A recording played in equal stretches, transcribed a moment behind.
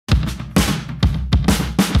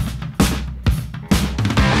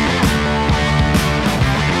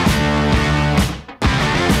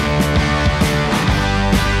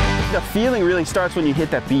feeling really starts when you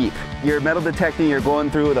hit that beep. You're metal detecting, you're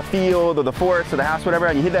going through the field or the forest or the house, whatever,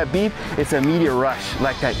 and you hit that beep, it's an immediate rush.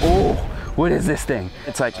 Like that, oh, what is this thing?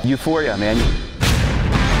 It's like euphoria, man.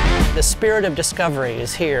 The spirit of discovery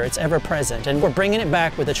is here, it's ever present, and we're bringing it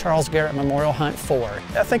back with the Charles Garrett Memorial Hunt IV.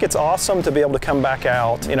 I think it's awesome to be able to come back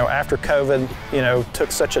out, after COVID,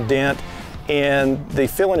 took such a dent in the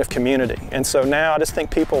feeling of community. And so now I just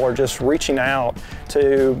think people are just reaching out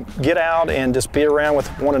to get out and just be around with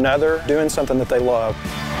one another, doing something that they love.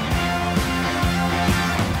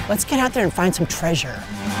 Let's get out there and find some treasure.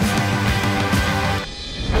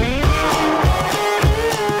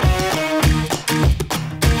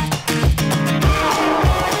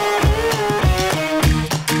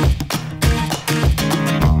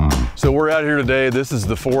 So we're out here today. This is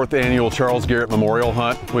the 4th annual Charles Garrett Memorial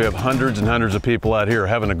Hunt. We have hundreds and hundreds of people out here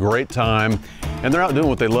having a great time, and they're out doing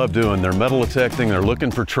what they love doing. They're metal detecting, they're looking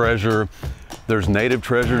for treasure. There's native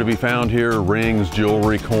treasure to be found here, rings,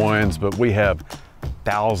 jewelry, coins, but we have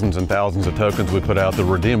thousands and thousands of tokens we put out that are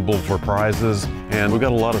redeemable for prizes, and we've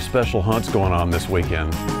got a lot of special hunts going on this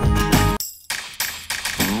weekend.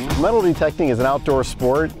 Metal detecting is an outdoor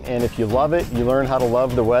sport, and if you love it, you learn how to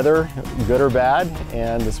love the weather, good or bad.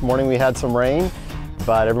 And this morning we had some rain,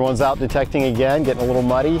 but everyone's out detecting again, getting a little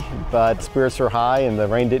muddy, but spirits are high and the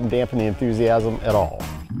rain didn't dampen the enthusiasm at all.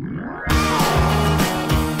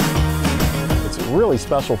 It's really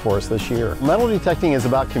special for us this year. Metal detecting is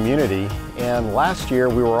about community, and last year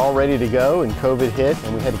we were all ready to go and COVID hit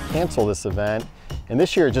and we had to cancel this event. And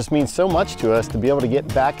this year it just means so much to us to be able to get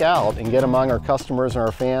back out and get among our customers and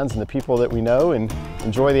our fans and the people that we know and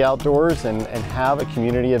enjoy the outdoors and have a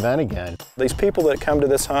community event again. These people that come to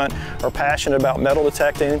this hunt are passionate about metal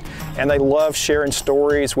detecting, and they love sharing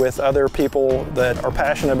stories with other people that are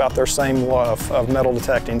passionate about their same love of metal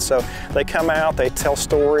detecting. So they come out, they tell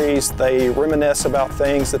stories, they reminisce about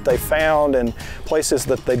things that they found and places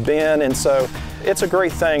that they've been, and so it's a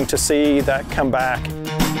great thing to see that come back.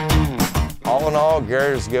 All in all,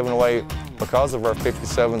 Garrett is giving away, because of our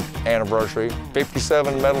 57th anniversary,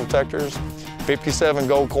 57 metal detectors, 57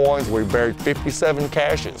 gold coins. We buried 57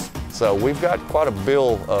 caches. So we've got quite a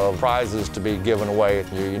bill of prizes to be given away.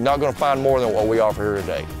 You're not going to find more than what we offer here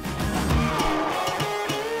today.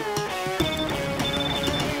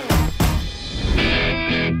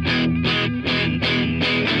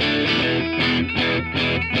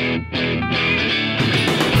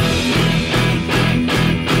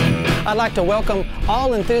 I'd like to welcome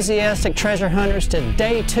all enthusiastic treasure hunters to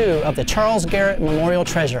Day 2 of the Charles Garrett Memorial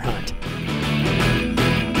Treasure Hunt.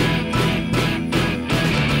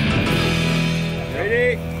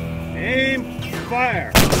 Ready, aim,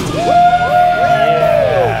 fire! Yeah.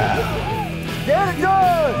 Get it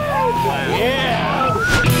done!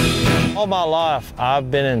 Yeah! All my life,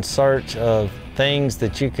 I've been in search of things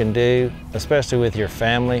that you can do, especially with your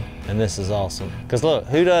family, and this is awesome. Because look,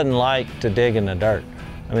 who doesn't like to dig in the dirt?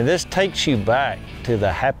 I mean, this takes you back to the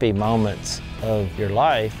happy moments of your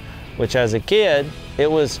life, which as a kid, it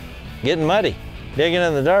was getting muddy, digging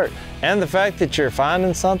in the dirt. And the fact that you're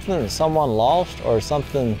finding something that someone lost or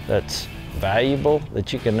something that's valuable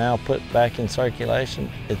that you can now put back in circulation,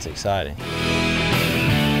 it's exciting.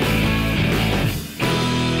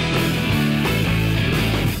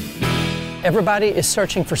 Everybody is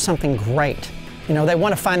searching for something great. They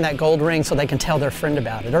want to find that gold ring so they can tell their friend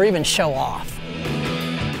about it or even show off.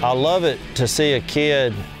 I love it to see a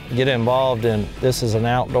kid get involved in, this is an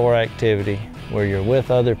outdoor activity where you're with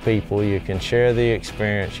other people, you can share the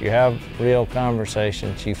experience, you have real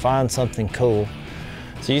conversations, you find something cool.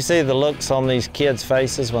 So you see the looks on these kids'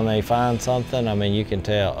 faces when they find something, I mean, you can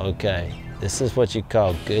tell, okay, this is what you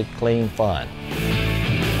call good, clean fun.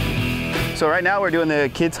 So right now we're doing the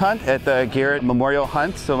kids hunt at the Garrett Memorial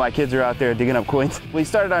Hunt. So my kids are out there digging up coins. We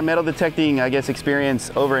started our metal detecting, experience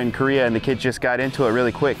over in Korea, and the kids just got into it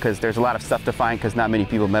really quick because there's a lot of stuff to find because not many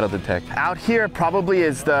people metal detect. Out here probably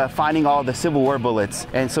is finding all the Civil War bullets.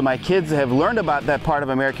 And so my kids have learned about that part of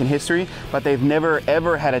American history, but they've never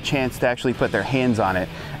ever had a chance to actually put their hands on it.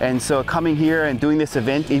 And so coming here and doing this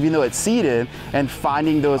event, even though it's seeded, and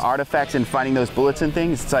finding those artifacts and finding those bullets and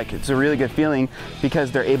things, it's a really good feeling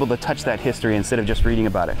because they're able to touch that history instead of just reading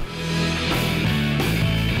about it.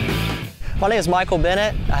 My name is Michael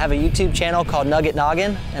Bennett. I have a YouTube channel called Nugget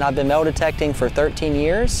Noggin, and I've been metal detecting for 13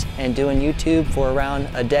 years and doing YouTube for around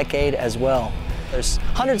a decade as well. There's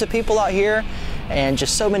hundreds of people out here and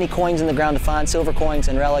just so many coins in the ground to find, silver coins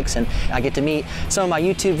and relics, and I get to meet some of my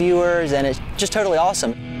YouTube viewers, and it's just totally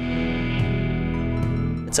awesome.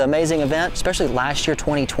 It's an amazing event, especially last year,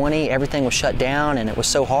 2020, everything was shut down and it was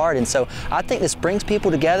so hard, and so I think this brings people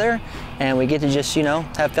together and we get to just,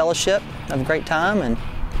 have fellowship, have a great time, and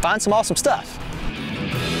find some awesome stuff.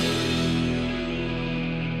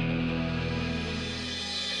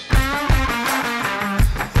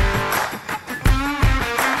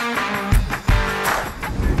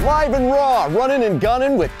 Live and raw, running and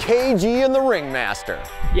gunning with KG and the Ringmaster.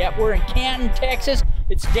 Yep, we're in Canton, Texas.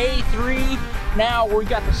 It's day 3 now. We've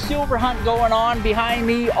got the silver hunt going on behind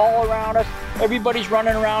me, all around us. Everybody's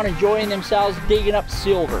running around enjoying themselves, digging up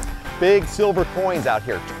silver. Big silver coins out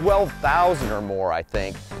here, 12,000 or more, I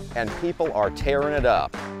think, and people are tearing it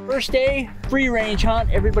up. First day, free range hunt.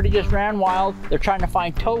 Everybody just ran wild. They're trying to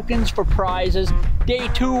find tokens for prizes. Day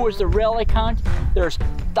 2 was the relic hunt. There's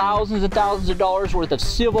thousands and thousands of dollars worth of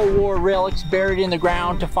Civil War relics buried in the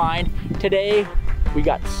ground to find. Today, we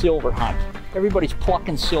got silver hunt. Everybody's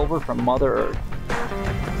plucking silver from Mother Earth.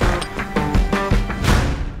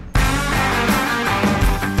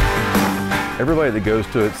 Everybody that goes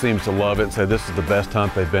to it seems to love it and say this is the best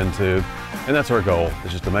hunt they've been to. And that's our goal,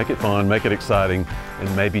 is just to make it fun, make it exciting,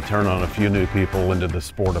 and maybe turn on a few new people into the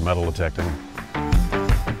sport of metal detecting.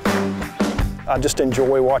 I just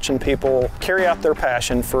enjoy watching people carry out their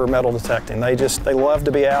passion for metal detecting. They love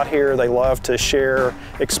to be out here. They love to share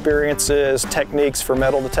experiences, techniques for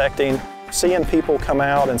metal detecting. Seeing people come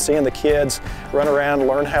out and seeing the kids run around and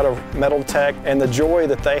learn how to metal detect, and the joy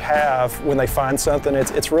that they have when they find something,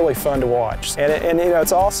 it's really fun to watch. And you know,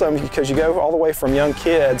 it's awesome because you go all the way from young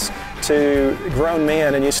kids to grown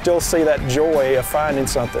men and you still see that joy of finding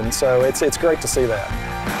something. So it's great to see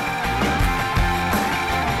that.